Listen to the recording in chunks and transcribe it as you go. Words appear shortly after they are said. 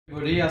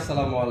Everybody,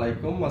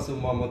 Assalamowalikum.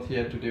 Masum Mohammad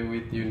here today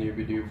with you new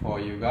video for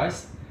you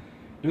guys.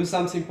 Do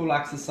some simple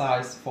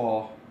exercise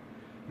for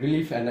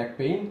relief and neck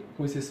pain,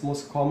 which is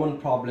most common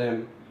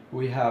problem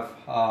we have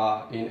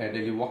in a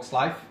daily works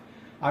life.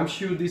 I'm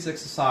sure this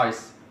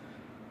exercise,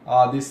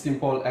 this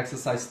simple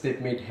exercise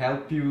step may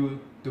help you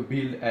to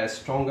build a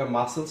stronger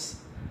muscles,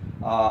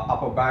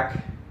 upper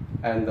back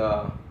and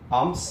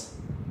arms.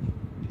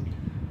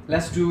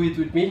 Let's do it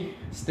with me.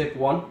 Step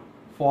 1,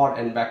 forward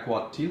and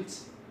backward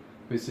tilts,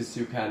 which is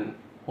you can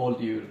hold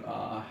your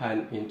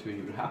hand into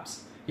your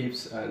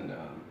hips and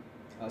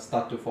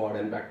start to forward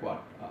and backward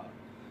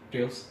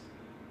tilts,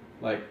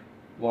 like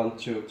 1,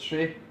 2,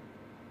 3,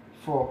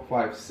 4,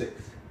 5,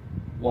 6,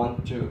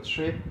 1, 2,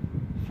 3,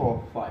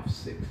 4, 5,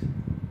 6,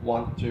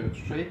 1, 2,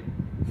 3,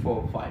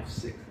 4, 5,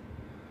 6.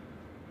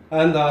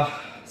 And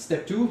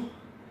step 2,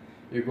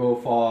 you go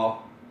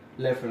for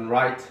left and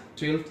right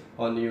tilt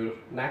on your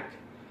neck.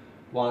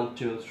 1,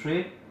 2,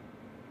 3,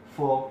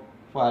 4,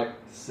 5,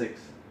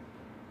 6.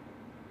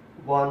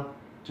 1,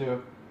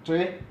 2,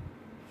 3,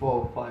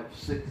 4, 5,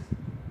 6.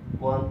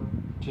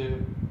 1,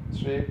 2,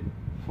 3,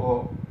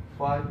 4,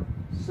 5,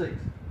 6.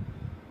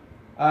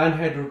 And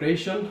head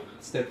rotation,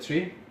 step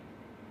 3.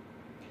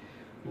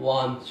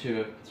 1,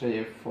 2,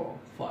 3, 4,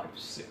 5,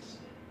 6.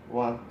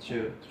 1,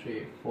 2,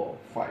 3, 4,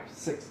 5,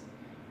 6.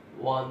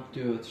 1,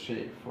 2,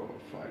 3, 4,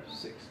 5,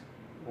 6.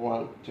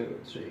 1, 2,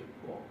 3,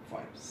 4,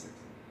 5, 6.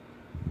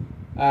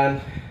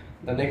 And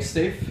the next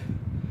step,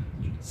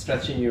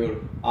 stretching your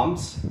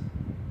arms.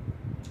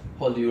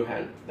 Hold your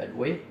hand that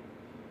way,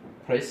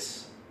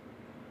 press,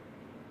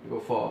 go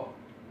for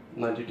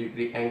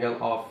 90-degree angle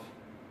of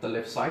the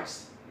left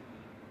sides,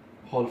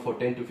 hold for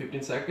 10 to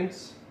 15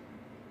 seconds,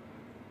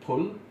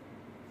 pull,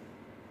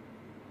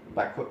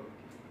 backward,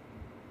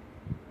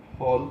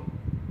 hold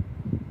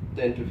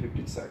 10 to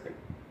 15 seconds,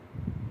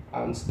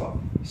 and stop.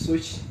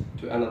 Switch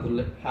to another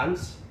left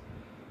hands,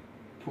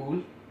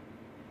 pull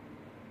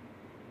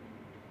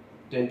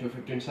 10 to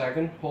 15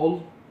 seconds,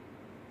 hold,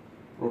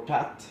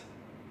 rotate,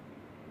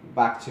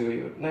 back to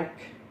your neck,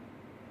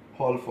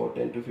 hold for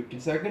 10 to 15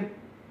 seconds.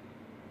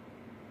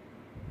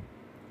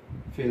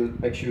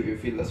 Make sure you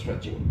feel the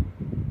stretching.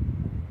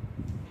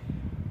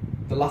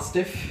 The last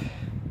step,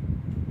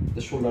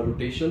 the shoulder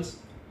rotations.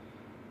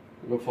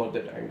 Go for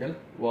that angle.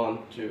 1,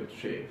 2,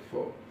 3,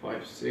 4,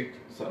 5, 6,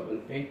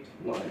 7, 8,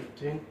 9,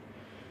 10,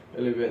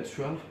 11,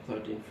 12,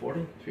 13,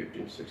 14,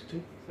 15,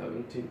 16,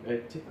 17,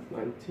 18,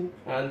 19,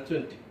 and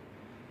 20.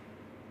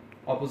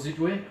 Opposite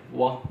way.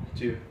 1,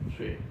 2,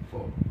 3, 4,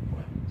 5,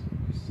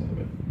 6,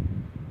 7.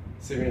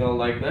 Similar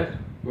like that.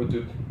 Go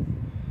to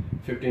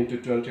 15 to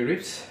 20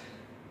 reps,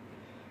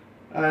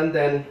 and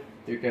then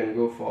you can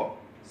go for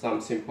some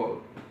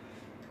simple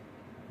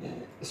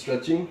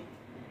stretching.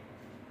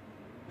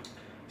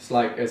 It's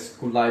like a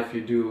school life,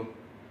 you do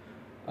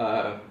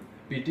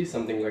PT,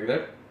 something like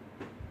that.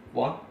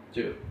 1,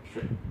 2,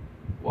 3.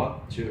 1,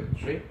 2,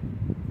 3.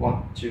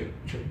 1, 2,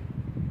 3.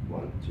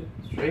 1,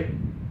 2, 3.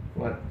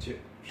 1, 2,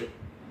 3.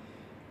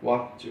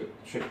 1, 2,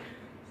 3.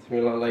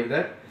 Similar like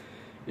that.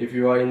 If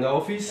you are in the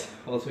office,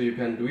 also you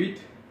can do it.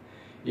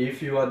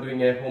 If you are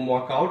doing a home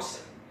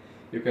workouts,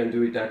 you can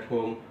do it at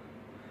home,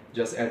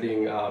 just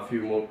adding a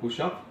few more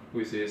push-up,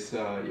 which is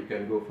you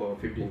can go for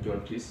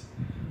 15-20s.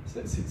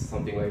 So it's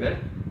something like that.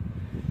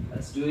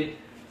 Let's do it.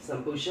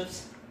 Some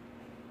push-ups.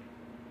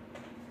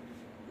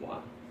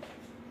 1,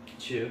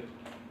 2,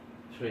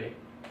 3,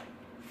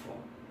 4,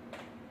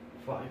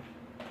 5,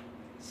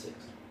 6,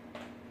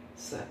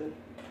 7,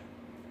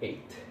 8,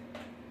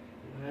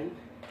 9,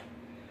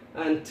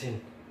 and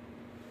 10.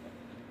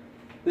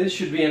 This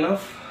should be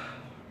enough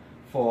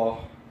for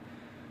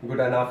good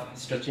enough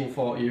stretching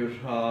for your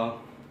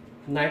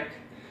neck.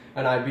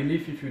 And I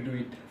believe if you do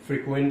it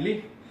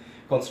frequently,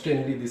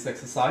 constantly, this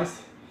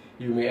exercise,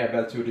 you may be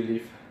able to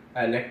relieve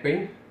neck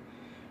pain.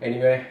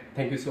 Anyway,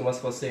 thank you so much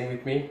for staying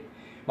with me.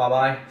 Bye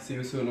bye. See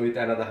you soon with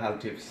another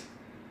health tips.